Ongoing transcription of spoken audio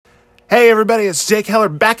Hey everybody, it's Jake Heller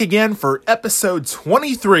back again for episode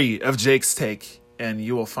 23 of Jake's Take, and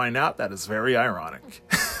you will find out that is very ironic.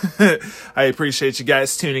 I appreciate you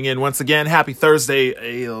guys tuning in once again. Happy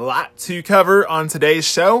Thursday. A lot to cover on today's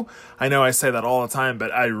show. I know I say that all the time,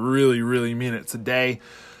 but I really mean it today.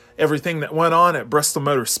 Everything that went on at Bristol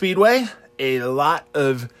Motor Speedway, a lot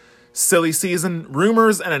of silly season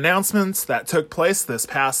rumors and announcements that took place this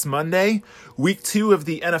past Monday. Week 2 of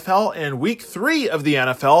the NFL and Week 3 of the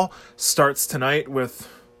NFL starts tonight with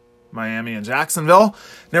Miami and Jacksonville.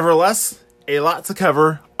 Nevertheless, a lot to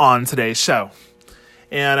cover on today's show.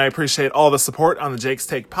 And I appreciate all the support on the Jake's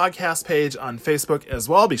Take podcast page on Facebook as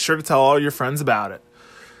well. Be sure to tell all your friends about it.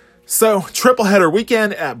 So, triple header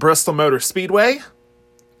weekend at Bristol Motor Speedway.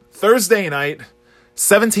 Thursday night,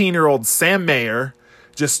 17-year-old Sam Mayer,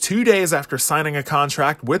 just 2 days after signing a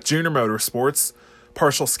contract with Junior Motorsports,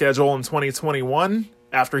 partial schedule in 2021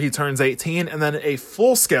 after he turns 18, and then a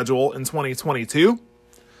full schedule in 2022.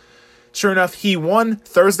 Sure enough, he won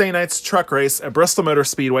Thursday night's truck race at Bristol Motor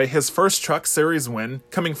Speedway, his first truck series win,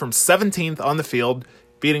 coming from 17th on the field,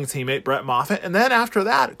 beating teammate Brett Moffitt, and then after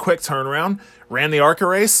that, quick turnaround, ran the ARCA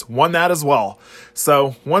race, won that as well.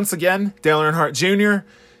 So, once again, Dale Earnhardt Jr.,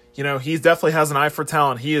 he definitely has an eye for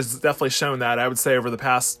talent. He has definitely shown that, I would say, over the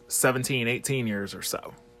past 17, 18 years or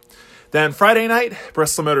so. Then Friday night,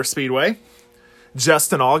 Bristol Motor Speedway.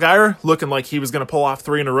 Justin Allgaier looking like he was going to pull off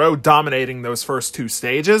 3 in a row, dominating those first 2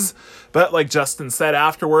 stages. But like Justin said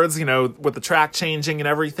afterwards, with the track changing and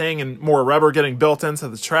everything and more rubber getting built into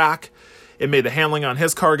the track, it made the handling on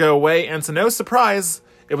his car go away. And to no surprise,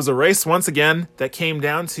 it was a race once again that came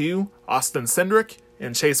down to Austin Cindric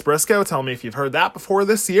and Chase Briscoe. Tell me if you've heard that before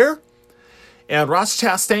this year. And Ross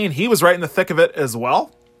Chastain, he was right in the thick of it as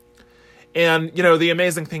well. And, the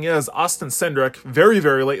amazing thing is, Austin Cindric,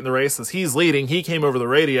 very late in the race, as he's leading, he came over the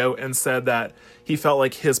radio and said that he felt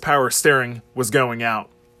like his power steering was going out.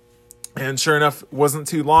 And sure enough, wasn't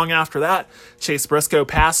too long after that, Chase Briscoe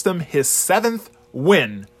passed him, his 7th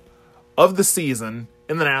win of the season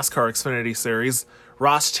in the NASCAR Xfinity Series.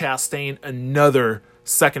 Ross Chastain, another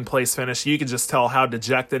second place finish. You could just tell how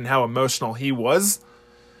dejected and how emotional he was.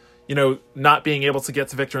 Not being able to get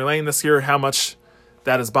to victory lane this year, how much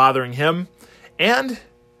that is bothering him. And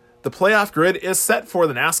the playoff grid is set for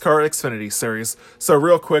the NASCAR Xfinity Series. So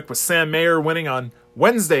real quick, with Sam Mayer winning on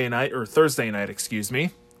Thursday night,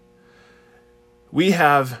 we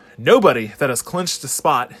have nobody that has clinched a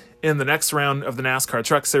spot in the next round of the NASCAR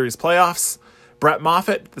Truck Series playoffs. Brett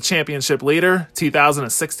Moffitt, the championship leader,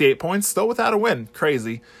 2,068 points, still without a win.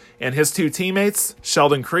 Crazy. And his 2 teammates,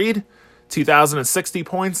 Sheldon Creed, 2,060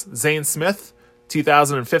 points. Zane Smith,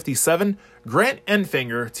 2,057. Grant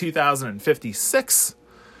Enfinger, 2,056.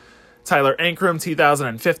 Tyler Ankrum,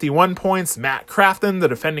 2,051 points. Matt Crafton, the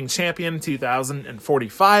defending champion,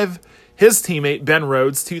 2,045. His teammate, Ben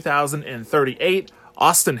Rhodes, 2,038.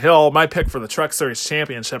 Austin Hill, my pick for the Truck Series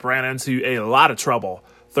Championship, ran into a lot of trouble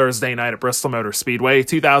Thursday night at Bristol Motor Speedway,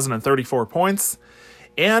 2,034 points.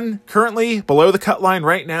 And currently, below the cut line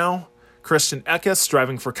right now, Christian Eckes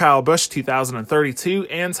driving for Kyle Busch, 2,032,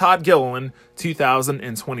 and Todd Gilliland,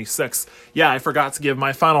 2,026. Yeah, I forgot to give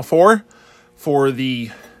my final 4 for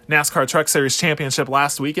the NASCAR Truck Series Championship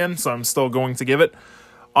last weekend, so I'm still going to give it.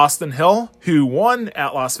 Austin Hill, who won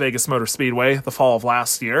at Las Vegas Motor Speedway the fall of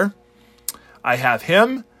last year. I have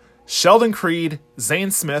him, Sheldon Creed,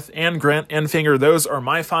 Zane Smith, and Grant Enfinger. Those are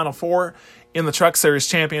my final 4 in the Truck Series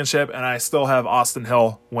Championship, and I still have Austin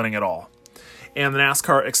Hill winning it all. And the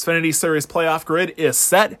NASCAR Xfinity Series playoff grid is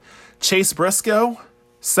set. Chase Briscoe,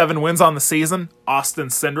 7 wins on the season. Austin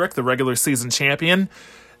Cindric, the regular season champion.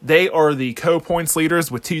 They are the co-points leaders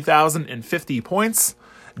with 2,050 points.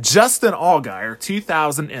 Justin Allgaier,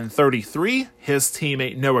 2,033. His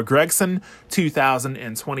teammate Noah Gragson,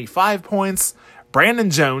 2,025 points. Brandon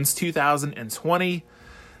Jones, 2,020.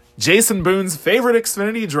 Jason Boone's favorite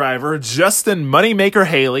Xfinity driver, Justin Moneymaker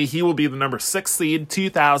Haley, he will be the number 6 seed,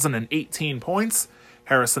 2,018 points.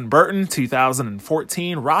 Harrison Burton,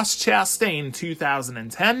 2,014. Ross Chastain,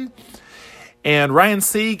 2,010. And Ryan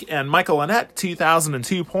Sieg and Michael Annett,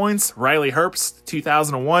 2,002 points. Riley Herbst,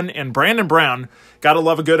 2,001. And Brandon Brown, gotta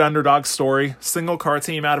love a good underdog story. Single car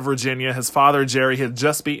team out of Virginia. His father, Jerry, had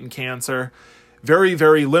just beaten cancer. Very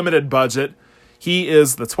limited budget. He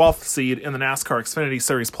is the 12th seed in the NASCAR Xfinity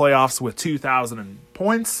Series playoffs with 2,000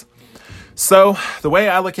 points. So, the way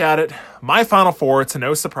I look at it, my final 4, to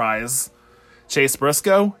no surprise, Chase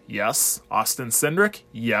Briscoe, yes. Austin Cindric,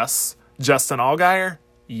 yes. Justin Allgaier,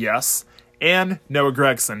 yes. And Noah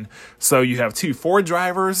Gragson. So you have 2 Ford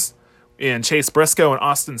drivers in Chase Briscoe and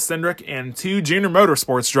Austin Cindric, and 2 Junior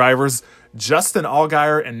Motorsports drivers, Justin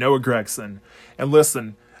Allgaier and Noah Gragson. And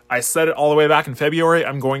listen, I said it all the way back in February.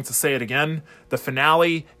 I'm going to say it again. The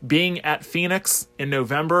finale being at Phoenix in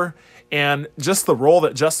November, and just the role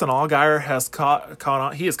that Justin Allgaier has caught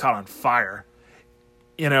on. He is caught on fire.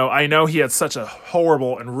 I know he had such a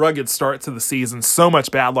horrible and rugged start to the season, so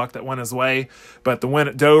much bad luck that went his way, but the win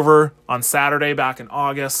at Dover on Saturday back in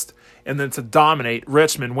August, and then to dominate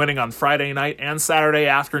Richmond, winning on Friday night and Saturday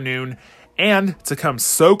afternoon, and to come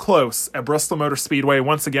so close at Bristol Motor Speedway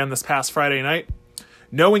once again this past Friday night,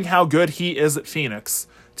 knowing how good he is at Phoenix.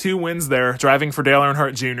 2 wins there, driving for Dale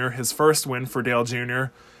Earnhardt Jr., his first win for Dale Jr.,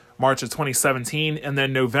 March of 2017, and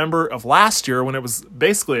then November of last year when it was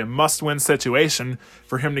basically a must-win situation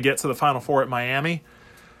for him to get to the Final Four at Miami.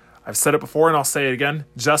 I've said it before and I'll say it again.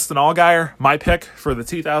 Justin Allgaier, my pick for the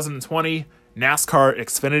 2020 NASCAR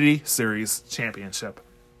Xfinity Series Championship.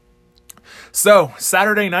 So,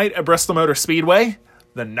 Saturday night at Bristol Motor Speedway,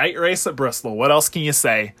 the night race at Bristol. What else can you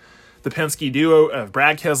say? The Penske duo of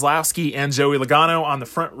Brad Keselowski and Joey Logano on the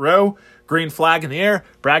front row. Green flag in the air.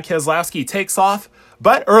 Brad Keselowski takes off.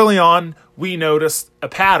 But early on, we noticed a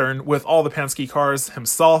pattern with all the Penske cars,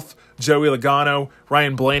 himself, Joey Logano,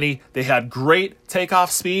 Ryan Blaney. They had great takeoff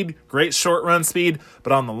speed, great short run speed,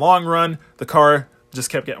 but on the long run, the car just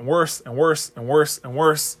kept getting worse and worse and worse and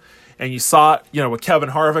worse. And you saw it, with Kevin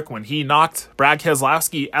Harvick when he knocked Brad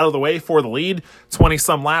Keselowski out of the way for the lead,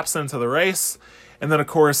 20-some laps into the race. And then, of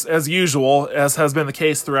course, as usual, as has been the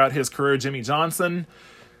case throughout his career, Jimmy Johnson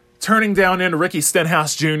turning down into Ricky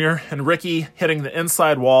Stenhouse Jr. and Ricky hitting the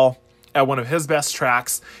inside wall at one of his best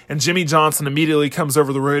tracks. And Jimmy Johnson immediately comes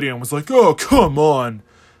over the radio and was like, "Oh, come on.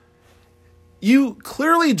 You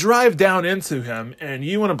clearly drive down into him and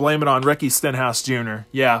you want to blame it on Ricky Stenhouse Jr."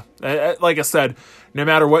 Yeah, like I said, no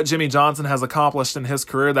matter what Jimmy Johnson has accomplished in his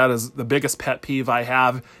career, that is the biggest pet peeve I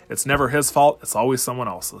have. It's never his fault. It's always someone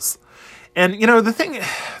else's. And, the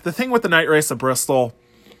thing with the night race at Bristol,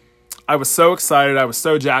 I was so excited. I was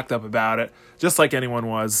so jacked up about it, just like anyone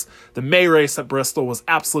was. The May race at Bristol was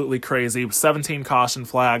absolutely crazy with 17 caution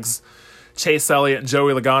flags. Chase Elliott and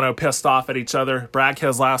Joey Logano pissed off at each other. Brad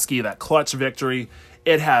Keselowski, that clutch victory.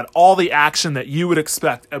 It had all the action that you would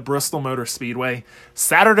expect at Bristol Motor Speedway.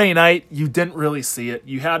 Saturday night, you didn't really see it.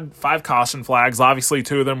 You had 5 caution flags. Obviously,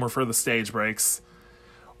 2 of them were for the stage breaks.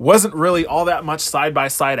 Wasn't really all that much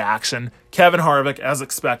side-by-side action. Kevin Harvick, as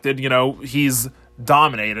expected, he's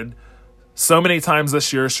dominated so many times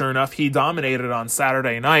this year. Sure enough, he dominated on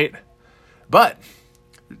Saturday night. But,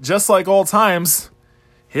 just like old times,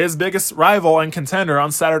 his biggest rival and contender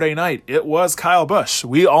on Saturday night, it was Kyle Busch.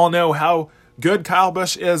 We all know how good Kyle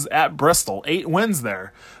Busch is at Bristol. 8 wins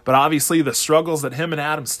there. But obviously the struggles that him and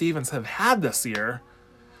Adam Stevens have had this year,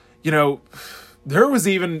 there was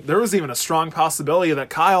even a strong possibility that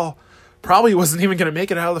Kyle probably wasn't even going to make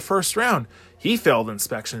it out of the first round. He failed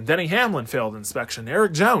inspection. Denny Hamlin failed inspection.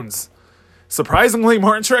 Eric Jones. Surprisingly,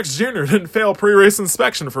 Martin Truex Jr. didn't fail pre-race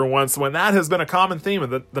inspection for once, when that has been a common theme of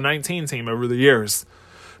the 19 team over the years.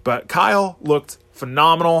 But Kyle looked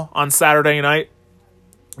phenomenal on Saturday night.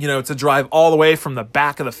 To drive all the way from the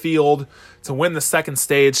back of the field, to win the second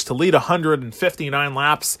stage, to lead 159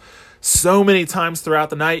 laps. So many times throughout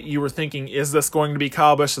the night, you were thinking, is this going to be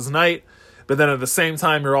Kyle Busch's night? But then at the same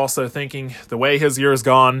time, you're also thinking, the way his year is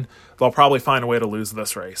gone, they'll probably find a way to lose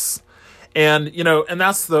this race. And, and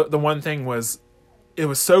that's the one thing was, it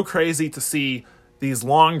was so crazy to see these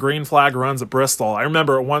long green flag runs at Bristol. I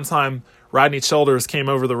remember at one time, Rodney Childers came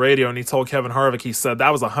over the radio and he told Kevin Harvick, he said,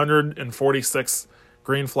 that was 146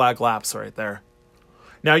 green flag laps right there.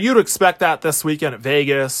 Now, you'd expect that this weekend at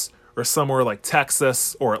Vegas or somewhere like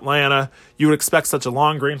Texas or Atlanta. You would expect such a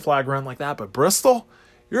long green flag run like that. But Bristol,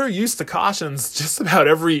 you're used to cautions just about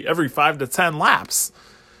every 5 to 10 laps.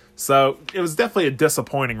 So it was definitely a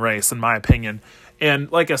disappointing race, in my opinion.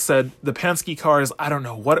 And like I said, the Penske cars, I don't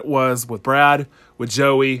know what it was with Brad, with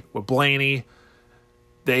Joey, with Blaney.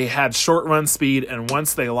 They had short run speed, and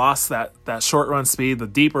once they lost that short run speed, the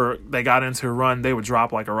deeper they got into a run, they would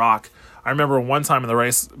drop like a rock. I remember one time in the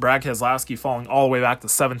race, Brad Keselowski falling all the way back to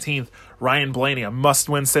 17th. Ryan Blaney, a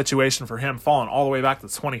must-win situation for him, falling all the way back to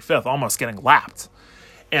 25th, almost getting lapped.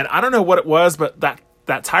 And I don't know what it was, but that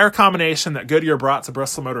tire combination that Goodyear brought to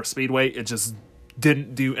Bristol Motor Speedway, it just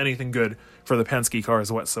didn't do anything good for the Penske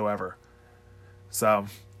cars whatsoever. So,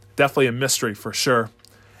 definitely a mystery for sure.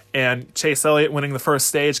 And Chase Elliott winning the first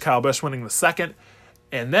stage, Kyle Busch winning the second.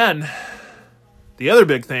 And then, the other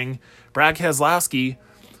big thing, Brad Keselowski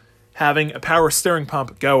having a power steering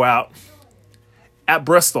pump go out at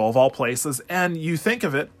Bristol, of all places. And you think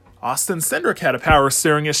of it, Austin Cindric had a power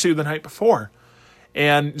steering issue the night before.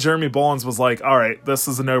 And Jeremy Bullins was like, all right, this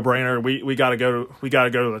is a no-brainer. We got to go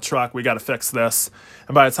to the truck. We got to fix this.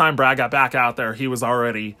 And by the time Brad got back out there, he was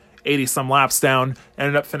already 80-some laps down,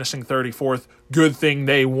 ended up finishing 34th. Good thing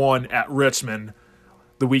they won at Richmond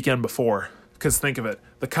the weekend before. Because think of it,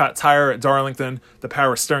 the cut tire at Darlington, the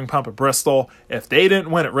power steering pump at Bristol. If they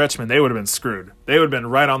didn't win at Richmond, they would have been screwed. They would have been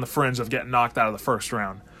right on the fringe of getting knocked out of the first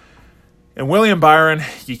round. And William Byron,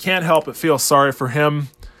 you can't help but feel sorry for him.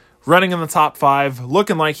 Running in the top 5,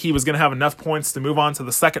 looking like he was going to have enough points to move on to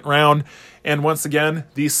the second round. And once again,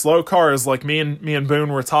 these slow cars like me and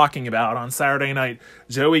Boone were talking about on Saturday night,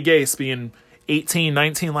 Joey Gase being 18,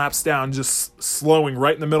 19 laps down, just slowing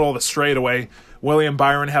right in the middle of the straightaway. William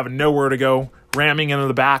Byron having nowhere to go, ramming into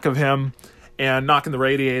the back of him and knocking the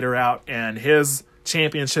radiator out, and his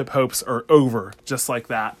championship hopes are over just like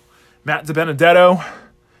that. Matt DiBenedetto,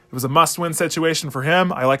 it was a must-win situation for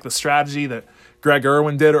him. I like the strategy that Greg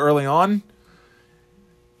Irwin did early on,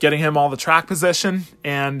 getting him all the track position,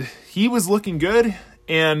 and he was looking good.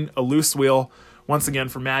 And a loose wheel once again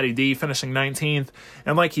for Matty D, finishing 19th.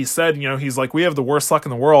 And like he said, he's like, we have the worst luck in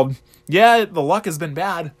the world. Yeah, the luck has been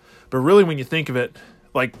bad, but really when you think of it,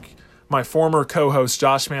 like my former co-host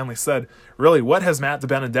Josh Manley said, really, what has Matt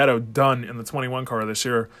DiBenedetto done in the 21 car this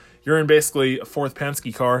year? You're in basically a fourth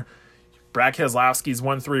Penske car. Brad Keselowski's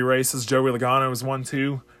won 3 races. Joey Logano's won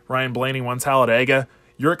 2. Ryan Blaney won Talladega.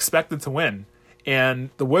 You're expected to win. And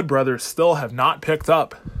the Wood brothers still have not picked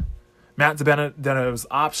up Matt DiBenedetto's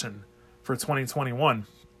option for 2021.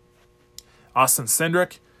 Austin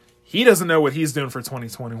Cindric, he doesn't know what he's doing for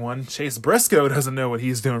 2021. Chase Briscoe doesn't know what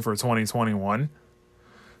he's doing for 2021.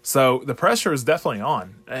 So the pressure is definitely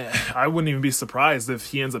on. I wouldn't even be surprised if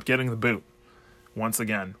he ends up getting the boot once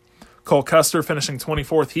again. Cole Custer finishing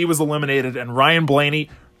 24th. He was eliminated. And Ryan Blaney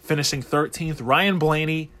finishing 13th. Ryan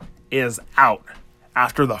Blaney is out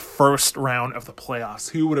after the first round of the playoffs.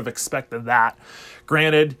 Who would have expected that?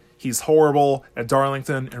 Granted, he's horrible at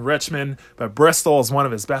Darlington and Richmond, but Bristol is one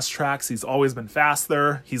of his best tracks. He's always been fast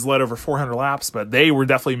there. He's led over 400 laps, but they were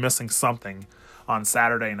definitely missing something on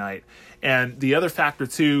Saturday night. And the other factor,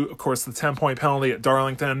 too, of course, the 10-point penalty at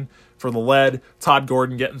Darlington for the lead, Todd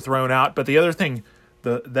Gordon getting thrown out. But the other thing,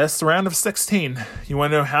 this round of 16, you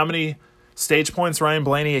want to know how many stage points Ryan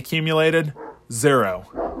Blaney accumulated?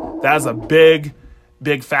 0. That's a big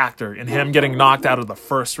factor in him getting knocked out of the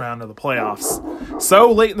first round of the playoffs.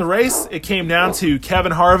 So late in the race, it came down to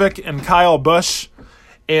Kevin Harvick and Kyle Busch.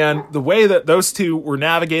 And the way that those two were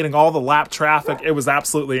navigating all the lap traffic, it was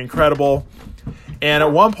absolutely incredible. And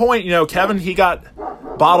at one point, Kevin, he got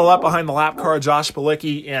bottled up behind the lap car, Josh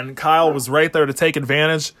Bilicki, and Kyle was right there to take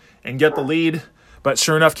advantage and get the lead. But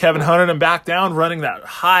sure enough, Kevin hunted him back down, running that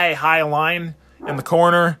high line in the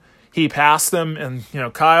corner. He passed him, and,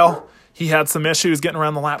 Kyle, he had some issues getting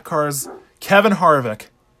around the lap cars. Kevin Harvick,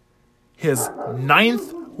 his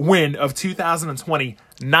 9th win of 2020,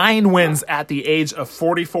 9 wins at the age of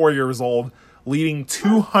 44 years old, leading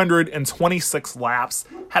 226 laps,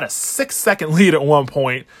 had a 6-second lead at one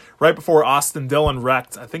point, right before Austin Dillon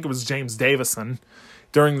wrecked, I think it was James Davison,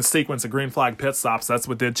 during the sequence of green flag pit stops. That's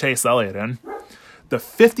what did Chase Elliott in. The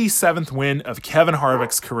 57th win of Kevin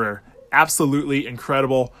Harvick's career. Absolutely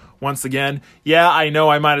incredible. Once again, yeah, I know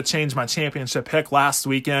I might have changed my championship pick last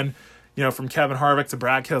weekend, from Kevin Harvick to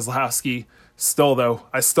Brad Keselowski. Still, though,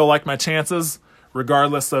 I still like my chances,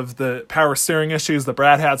 regardless of the power steering issues that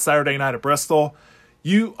Brad had Saturday night at Bristol.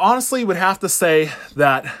 You honestly would have to say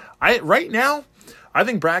that right now, I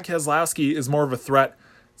think Brad Keselowski is more of a threat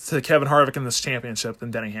to Kevin Harvick in this championship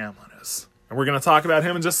than Denny Hamlin is. And we're going to talk about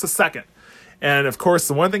him in just a second. And, of course,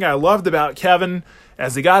 the one thing I loved about Kevin,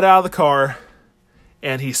 as he got out of the car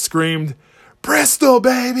and he screamed, "Bristol,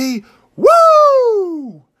 baby!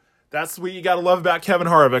 Woo!" That's what you got to love about Kevin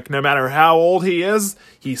Harvick. No matter how old he is,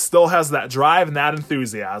 he still has that drive and that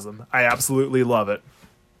enthusiasm. I absolutely love it.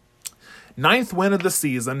 9th win of the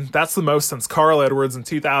season. That's the most since Carl Edwards in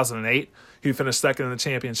 2008, who finished second in the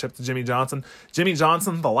championship to Jimmy Johnson. Jimmy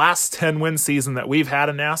Johnson, the last 10-win season that we've had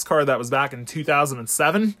in NASCAR, that was back in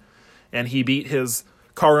 2007, and he beat his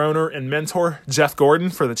car owner and mentor, Jeff Gordon,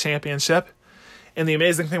 for the championship. And the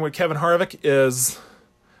amazing thing with Kevin Harvick is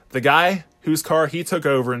the guy whose car he took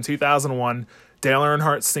over in 2001, Dale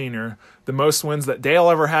Earnhardt Sr., the most wins that Dale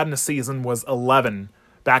ever had in a season was 11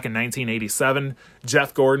 back in 1987.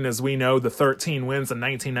 Jeff Gordon, as we know, the 13 wins in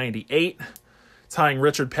 1998, tying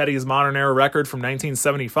Richard Petty's modern era record from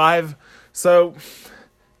 1975. So,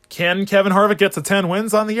 can Kevin Harvick get to 10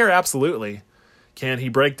 wins on the year? Absolutely. Can he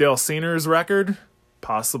break Dale Sr.'s record?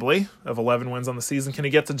 Possibly, of 11 wins on the season. Can he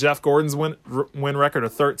get to Jeff Gordon's win record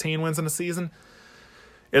of 13 wins in a season?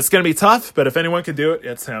 It's going to be tough, but if anyone could do it,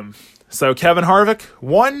 it's him. So Kevin Harvick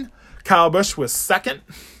won. Kyle Busch was second.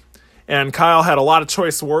 And Kyle had a lot of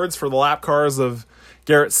choice words for the lap cars of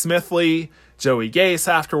Garrett Smithley, Joey Gase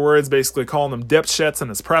afterwards, basically calling them dipshits in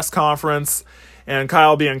his press conference. And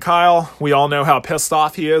Kyle being Kyle, we all know how pissed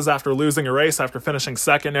off he is after losing a race, after finishing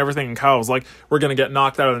second and everything. And Kyle was like, we're going to get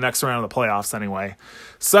knocked out of the next round of the playoffs anyway.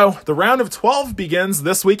 So the round of 12 begins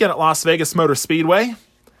this weekend at Las Vegas Motor Speedway.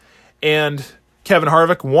 And Kevin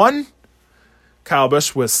Harvick won. Kyle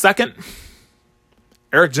Busch was second.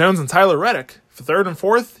 Eric Jones and Tyler Reddick for third and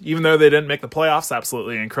fourth, even though they didn't make the playoffs.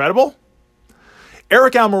 Absolutely incredible.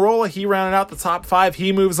 Eric Almirola, he rounded out the top 5.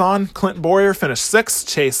 He moves on. Clint Boyer finished 6th.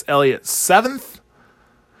 Chase Elliott 7th.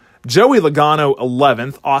 Joey Logano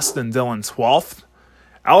 11th. Austin Dillon 12th.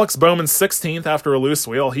 Alex Bowman 16th after a loose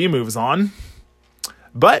wheel. He moves on.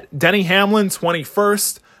 But Denny Hamlin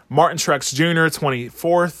 21st. Martin Truex Jr.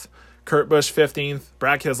 24th. Kurt Busch 15th.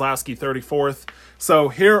 Brad Keselowski 34th. So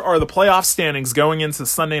here are the playoff standings going into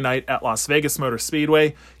Sunday night at Las Vegas Motor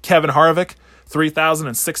Speedway. Kevin Harvick,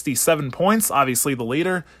 3,067 points, obviously the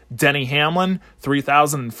leader. Denny Hamlin,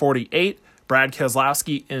 3,048. Brad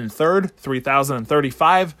Keselowski in third,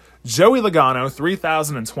 3,035. Joey Logano,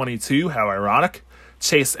 3,022. How ironic.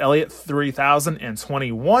 Chase Elliott,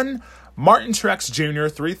 3,021. Martin Truex Jr.,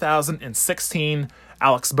 3,016.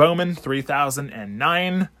 Alex Bowman,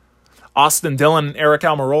 3,009. Austin Dillon and Eric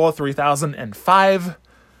Almirola, 3,005.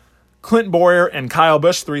 Clint Boyer and Kyle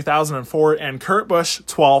Busch, 3,004. And Kurt Busch,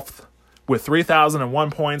 12th with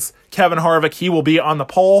 3,001 points. Kevin Harvick, he will be on the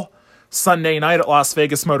pole Sunday night at Las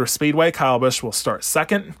Vegas Motor Speedway. Kyle Busch will start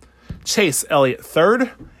second. Chase Elliott,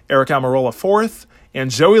 third. Eric Almirola, fourth.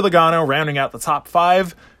 And Joey Logano rounding out the top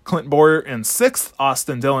 5. Clint Boyer in 6th.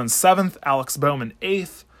 Austin Dillon, 7th. Alex Bowman,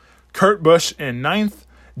 8th. Kurt Busch in 9th.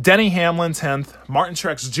 Denny Hamlin, 10th, Martin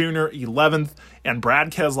Truex Jr., 11th, and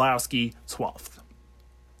Brad Keselowski, 12th.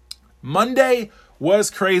 Monday was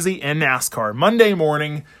crazy in NASCAR. Monday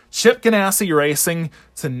morning, Chip Ganassi Racing,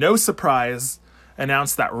 to no surprise,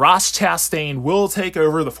 announced that Ross Chastain will take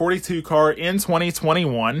over the 42 car in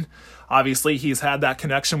 2021. Obviously, he's had that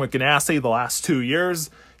connection with Ganassi the last 2 years.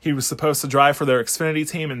 He was supposed to drive for their Xfinity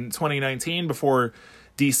team in 2019 before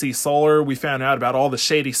DC Solar. We found out about all the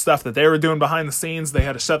shady stuff that they were doing behind the scenes. They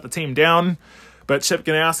had to shut the team down. But Chip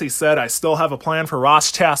Ganassi said, I still have a plan for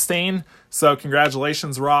Ross Chastain. So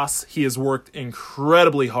congratulations, Ross. He has worked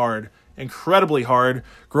incredibly hard,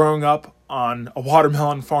 growing up on a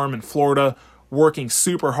watermelon farm in Florida, working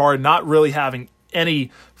super hard, not really having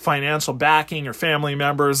any financial backing or family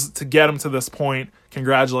members to get him to this point.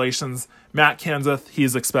 Congratulations. Matt Kenseth,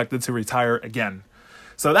 he's expected to retire again.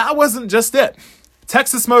 So that wasn't just it.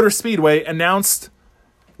 Texas Motor Speedway announced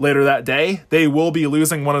later that day they will be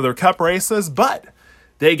losing one of their cup races, but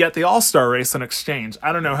they get the All-Star race in exchange.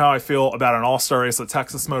 I don't know how I feel about an All-Star race at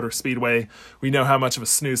Texas Motor Speedway. We know how much of a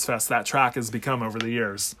snooze fest that track has become over the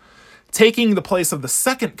years. Taking the place of the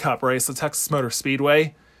second cup race at Texas Motor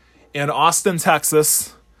Speedway in Austin,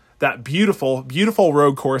 Texas, that beautiful, beautiful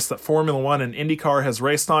road course that Formula One and IndyCar has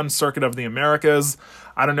raced on, Circuit of the Americas.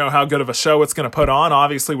 I don't know how good of a show it's going to put on,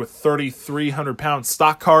 obviously with 3,300-pound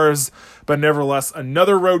stock cars, but nevertheless,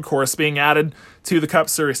 another road course being added to the Cup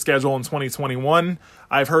Series schedule in 2021.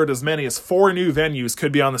 I've heard as many as 4 new venues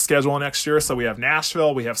could be on the schedule next year, so we have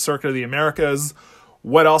Nashville, we have Circuit of the Americas.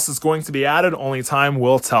 What else is going to be added? Only time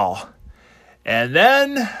will tell. And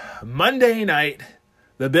then, Monday night,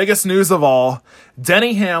 the biggest news of all,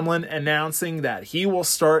 Denny Hamlin announcing that he will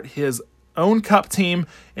start his own Cup team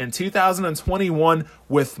in 2021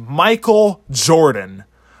 with Michael Jordan.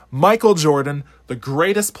 Michael Jordan, the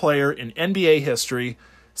greatest player in NBA history,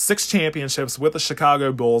 6 championships with the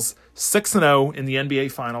Chicago Bulls, 6-0 in the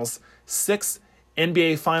NBA Finals, 6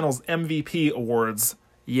 NBA Finals MVP awards.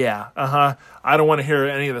 Yeah, I don't want to hear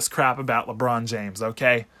any of this crap about LeBron James,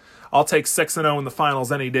 okay? I'll take 6-0 in the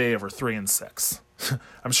finals any day over 3-6.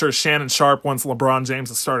 I'm sure Shannon Sharp wants LeBron James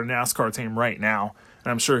to start a NASCAR team right now,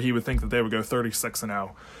 and I'm sure he would think that they would go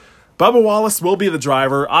 36-0. Bubba Wallace will be the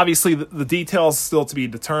driver. Obviously, the details still to be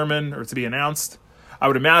determined or to be announced. I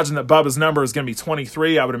would imagine that Bubba's number is going to be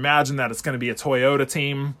 23. I would imagine that it's going to be a Toyota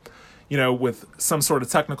team, with some sort of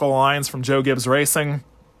technical alliance from Joe Gibbs Racing.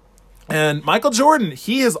 And Michael Jordan,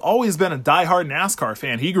 he has always been a diehard NASCAR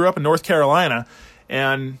fan. He grew up in North Carolina,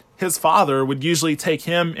 and his father would usually take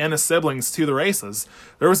him and his siblings to the races.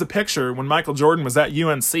 There was a picture when Michael Jordan was at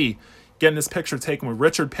UNC, getting his picture taken with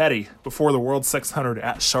Richard Petty before the World 600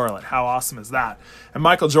 at Charlotte. How awesome is that? And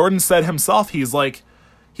Michael Jordan said himself, he's like,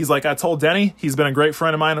 I told Denny, he's been a great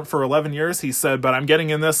friend of mine for 11 years. He said, but I'm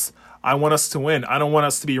getting in this I want us to win. I don't want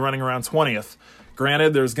us to be running around 20th.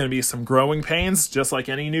 Granted, there's going to be some growing pains, just like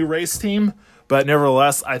any new race team, but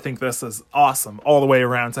nevertheless, I think this is awesome all the way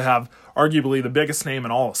around to have arguably the biggest name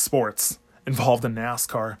in all of sports involved in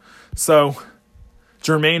NASCAR. So,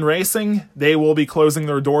 Germain Racing, they will be closing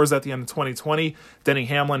their doors at the end of 2020. Denny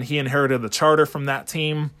Hamlin, he inherited the charter from that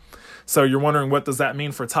team. So you're wondering, what does that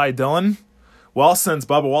mean for Ty Dillon? Well, since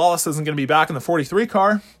Bubba Wallace isn't going to be back in the 43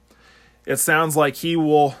 car, it sounds like he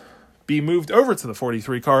will be moved over to the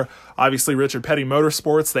 43 car. Obviously, Richard Petty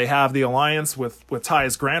Motorsports, they have the alliance with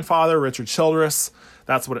Ty's grandfather, Richard Childress.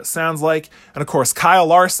 That's what it sounds like. And of course, Kyle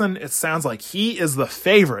Larson, it sounds like he is the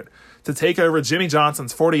favorite to take over Jimmy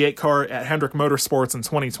Johnson's 48 car at Hendrick Motorsports in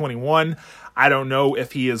 2021. I don't know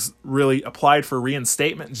if he has really applied for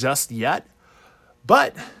reinstatement just yet,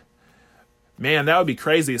 but man, that would be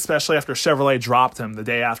crazy, especially after Chevrolet dropped him the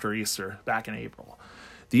day after Easter back in April.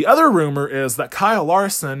 The other rumor is that Kyle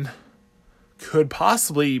Larson could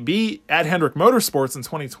possibly be at Hendrick Motorsports in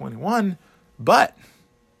 2021, but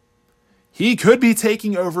he could be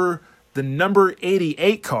taking over the number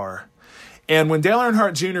 88 car. And when Dale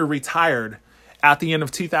Earnhardt Jr. retired at the end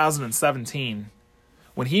of 2017,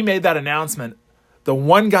 when he made that announcement, the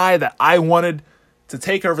one guy that I wanted to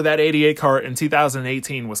take over that 88 car in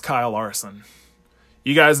 2018 was Kyle Larson.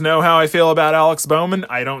 You guys know how I feel about Alex Bowman.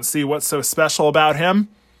 I don't see what's so special about him.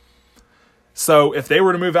 So if they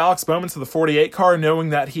were to move Alex Bowman to the 48 car, knowing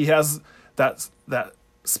that he has that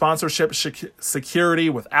sponsorship security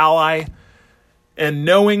with Ally, and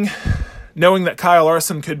knowing that Kyle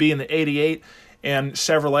Larson could be in the 88 and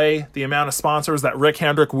Chevrolet, the amount of sponsors that Rick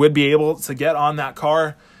Hendrick would be able to get on that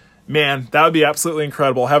car, man, that would be absolutely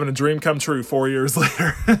incredible, having a dream come true 4 years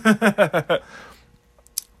later.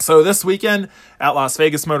 So this weekend at Las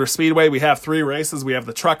Vegas Motor Speedway, we have 3 races. We have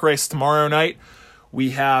the truck race tomorrow night.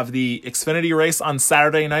 We have the Xfinity race on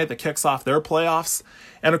Saturday night that kicks off their playoffs.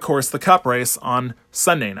 And, of course, the Cup race on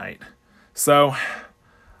Sunday night. So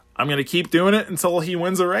I'm going to keep doing it until he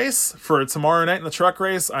wins a race. For tomorrow night in the truck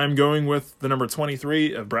race, I'm going with the number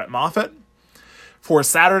 23 of Brett Moffitt. For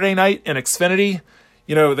Saturday night in Xfinity,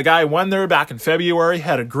 you know, the guy won there back in February,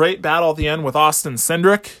 had a great battle at the end with Austin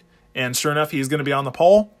Cindric, and sure enough, he's going to be on the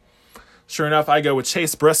pole. Sure enough, I go with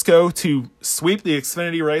Chase Briscoe to sweep the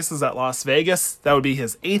Xfinity races at Las Vegas. That would be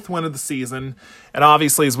his 8th win of the season. And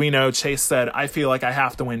obviously, as we know, Chase said, I feel like I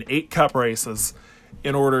have to win 8 Cup races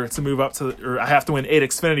in order to move up to, or I have to win 8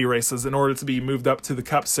 Xfinity races in order to be moved up to the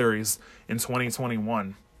Cup Series in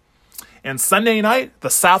 2021. And Sunday night, the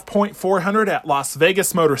South Point 400 at Las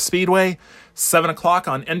Vegas Motor Speedway, 7 o'clock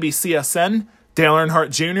on NBCSN. Dale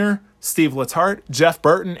Earnhardt Jr., Steve Letarte, Jeff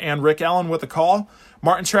Burton, and Rick Allen with the call.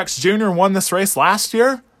 Martin Truex Jr. won this race last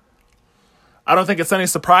year. I don't think it's any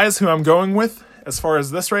surprise who I'm going with as far as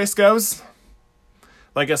this race goes.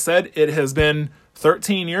 Like I said, it has been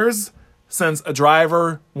 13 years since a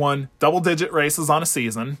driver won double-digit races on a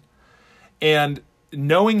season. And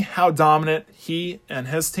knowing how dominant he and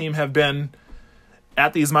his team have been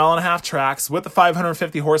at these mile-and-a-half tracks with the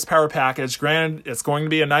 550 horsepower package, granted, it's going to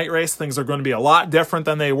be a night race. Things are going to be a lot different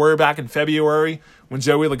than they were back in February when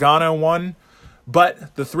Joey Logano won.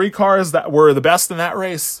 But the 3 cars that were the best in that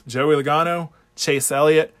race, Joey Logano, Chase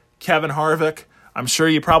Elliott, Kevin Harvick, I'm sure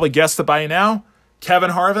you probably guessed it by now. Kevin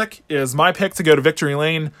Harvick is my pick to go to Victory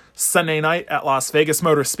Lane Sunday night at Las Vegas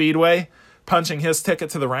Motor Speedway, punching his ticket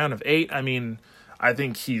to the round of 8. I mean, I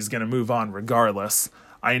think he's going to move on regardless.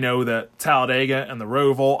 I know that Talladega and the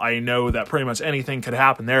Roval, I know that pretty much anything could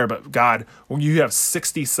happen there, but God, when you have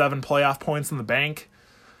 67 playoff points in the bank,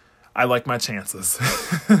 I like my chances.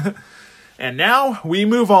 And now we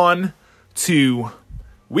move on to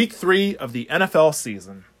week 3 of the NFL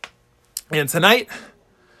season. And tonight,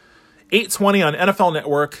 8:20 on NFL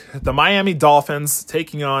Network, the Miami Dolphins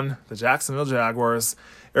taking on the Jacksonville Jaguars.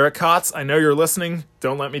 Eric Kotz, I know you're listening.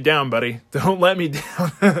 Don't let me down, buddy. Don't let me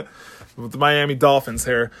down with the Miami Dolphins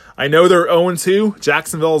here. I know they're 0-2.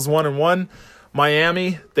 Jacksonville is 1-1.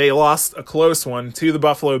 Miami, they lost a close one to the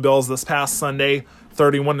Buffalo Bills this past Sunday,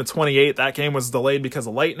 31-28. That game was delayed because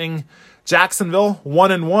of lightning. Jacksonville,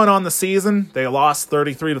 1-1 on the season. They lost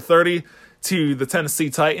 33-30 to the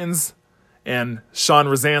Tennessee Titans. And Sean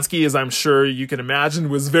Rosansky, as I'm sure you can imagine,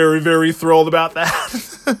 was very, very thrilled about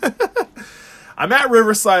that. I'm at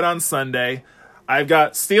Riverside on Sunday. I've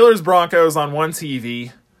got Steelers-Broncos on one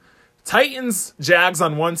TV, Titans-Jags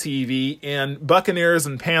on one TV, and Buccaneers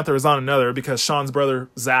and Panthers on another because Sean's brother,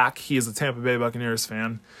 Zach, he is a Tampa Bay Buccaneers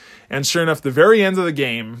fan. And sure enough, the very end of the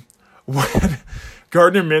game, when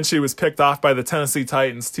Gardner Minshew was picked off by the Tennessee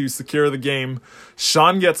Titans to secure the game,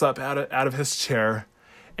 Sean gets up out of his chair,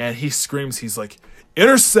 and he screams, he's like,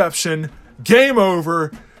 interception, game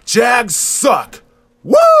over, Jags suck.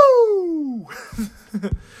 Woo!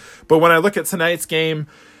 But when I look at tonight's game,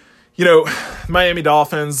 Miami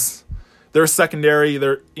Dolphins, their secondary,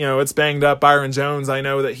 it's banged up. Byron Jones, I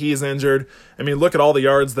know that he's injured. I mean, look at all the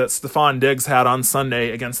yards that Stephon Diggs had on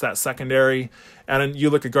Sunday against that secondary. And then you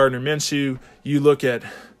look at Gardner Minshew, you look at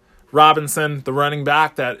Robinson, the running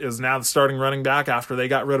back that is now the starting running back after they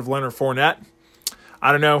got rid of Leonard Fournette.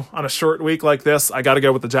 I don't know, on a short week like this, I got to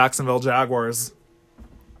go with the Jacksonville Jaguars.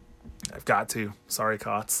 I've got to. Sorry,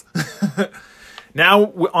 Cots.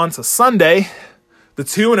 Now, on to Sunday, the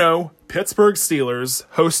 2-0 Pittsburgh Steelers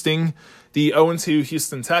hosting the 0-2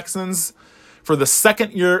 Houston Texans. For the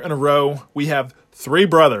second year in a row, we have three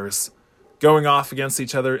brothers going off against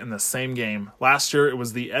each other in the same game. Last year, it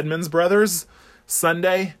was the Edmonds brothers.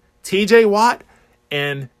 Sunday, TJ Watt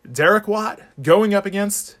and Derek Watt going up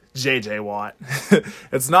against JJ Watt.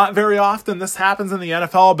 It's not very often this happens in the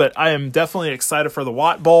NFL, but I am definitely excited for the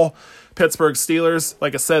Watt Bowl. Pittsburgh Steelers,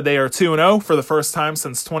 like I said, they are 2-0 for the first time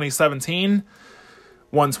since 2017.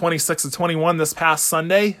 Won 26-21 this past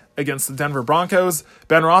Sunday against the Denver Broncos.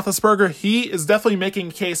 Ben Roethlisberger, he is definitely making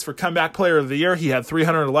a case for comeback player of the year. He had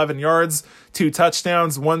 311 yards, 2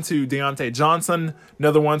 touchdowns, one to Deontay Johnson,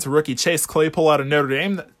 another one to rookie Chase Claypool out of Notre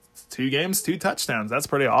Dame. 2 games, 2 touchdowns. That's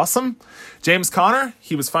pretty awesome. James Conner,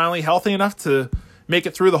 he was finally healthy enough to make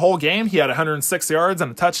it through the whole game. He had 106 yards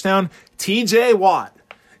and a touchdown. TJ Watt,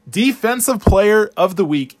 Defensive Player of the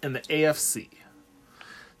Week in the AFC.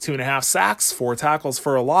 2.5 sacks, 4 tackles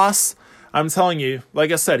for a loss. I'm telling you,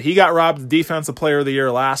 like I said, he got robbed Defensive Player of the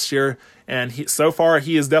Year last year, and so far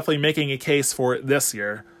he is definitely making a case for it this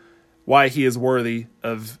year, why he is worthy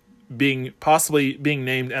of possibly being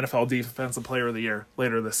named NFL Defensive Player of the Year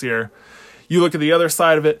later this year. You look at the other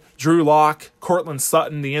side of it, Drew Lock, Cortland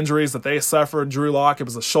Sutton, the injuries that they suffered. Drew Lock, it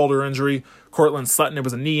was a shoulder injury. Cortland Sutton, it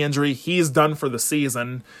was a knee injury. He's done for the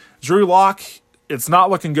season. Drew Lock, it's not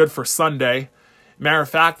looking good for Sunday. Matter of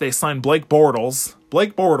fact, they signed Blake Bortles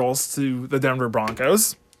to the Denver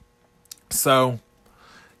Broncos. So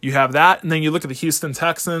you have that. And then you look at the Houston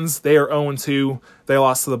Texans. They are 0-2. They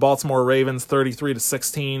lost to the Baltimore Ravens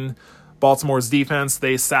 33-16. Baltimore's defense,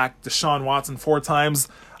 they sacked Deshaun Watson 4 times.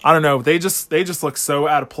 I don't know. They just look so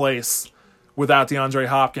out of place without DeAndre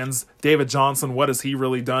Hopkins. David Johnson, what has he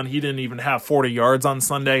really done? He didn't even have 40 yards on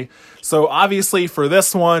Sunday. So obviously for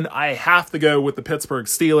this one, I have to go with the Pittsburgh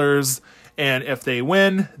Steelers. And if they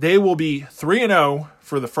win, they will be 3-0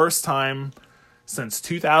 for the first time since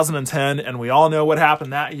 2010. And we all know what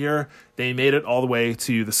happened that year. They made it all the way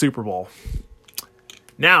to the Super Bowl.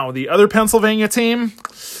 Now, the other Pennsylvania team,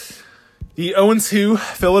 the 0-2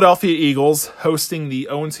 Philadelphia Eagles hosting the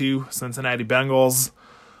 0-2 Cincinnati Bengals.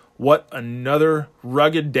 What another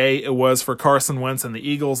rugged day it was for Carson Wentz and the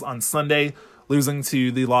Eagles on Sunday, losing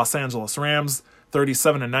to the Los Angeles Rams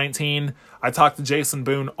 37-19. I talked to Jason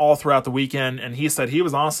Boone all throughout the weekend, and he said he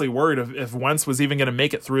was honestly worried if Wentz was even going to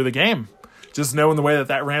make it through the game, just knowing the way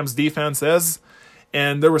that Rams defense is.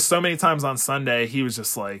 And there were so many times on Sunday,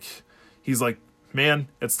 he's like, man,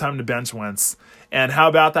 it's time to bench Wentz. And how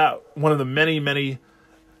about that? One of the many, many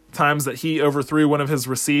times that he overthrew one of his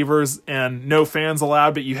receivers and no fans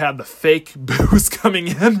allowed, but you had the fake boos coming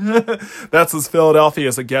in. That's as Philadelphia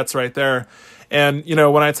as it gets right there. And,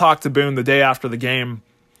 when I talked to Boone the day after the game,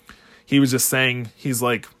 he was just saying, he's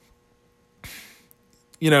like,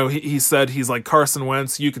 he said he's like Carson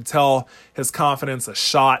Wentz. You could tell his confidence is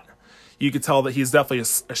shot. You could tell that he's definitely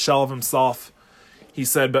a shell of himself. He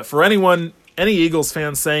said, but for any Eagles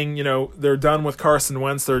fans saying, they're done with Carson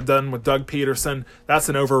Wentz, they're done with Doug Peterson, that's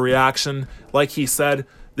an overreaction. Like he said,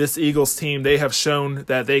 this Eagles team, they have shown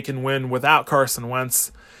that they can win without Carson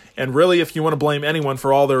Wentz. And really, if you want to blame anyone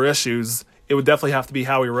for all their issues, it would definitely have to be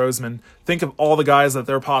Howie Roseman. Think of all the guys that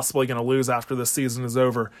they're possibly going to lose after this season is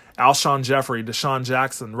over. Alshon Jeffrey, Deshaun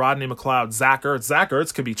Jackson, Rodney McLeod, Zach Ertz. Zach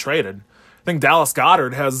Ertz could be traded. I think Dallas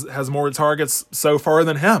Goedert has more targets so far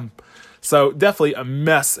than him. So definitely a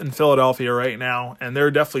mess in Philadelphia right now, and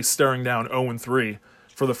they're definitely staring down 0-3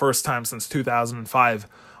 for the first time since 2005.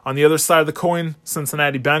 On the other side of the coin,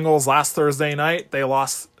 Cincinnati Bengals last Thursday night, they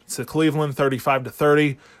lost to Cleveland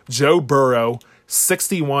 35-30. Joe Burrow,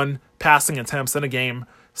 61 passing attempts in a game,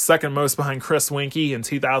 second most behind Chris Winkie in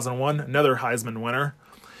 2001, another Heisman winner.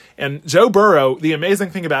 And Joe Burrow, the amazing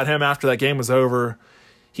thing about him after that game was over,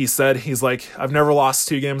 he said, he's like, I've never lost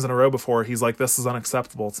 2 games in a row before. He's like, this is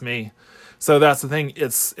unacceptable to me. So that's the thing.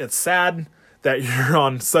 It's sad that you're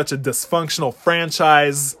on such a dysfunctional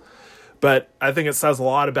franchise, but I think it says a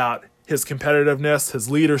lot about his competitiveness, his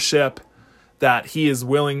leadership, that he is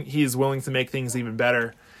willing to make things even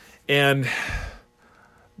better. And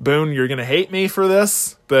Boone, you're going to hate me for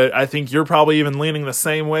this, but I think you're probably even leaning the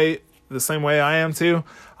same way I am too.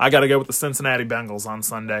 I got to go with the Cincinnati Bengals on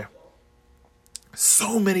Sunday.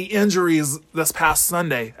 So many injuries this past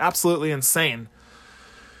Sunday. Absolutely insane.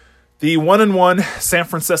 The 1-1 San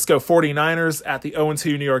Francisco 49ers at the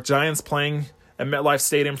 0-2 New York Giants playing at MetLife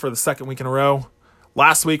Stadium for the second week in a row.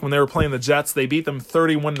 Last week when they were playing the Jets, they beat them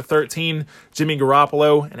 31-13. Jimmy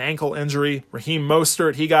Garoppolo, an ankle injury. Raheem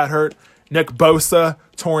Mostert, he got hurt. Nick Bosa,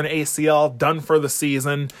 torn ACL, done for the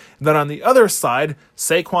season. And then on the other side,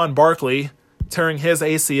 Saquon Barkley tearing his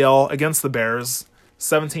ACL against the Bears.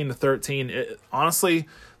 17-13. Honestly,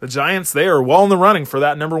 the Giants, they are well in the running for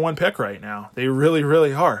that number 1 pick right now. They really,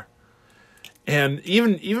 really are. And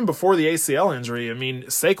even before the ACL injury, I mean,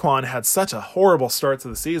 Saquon had such a horrible start to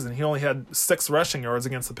the season. He only had 6 rushing yards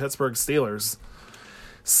against the Pittsburgh Steelers.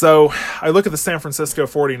 So I look at the San Francisco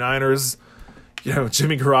 49ers,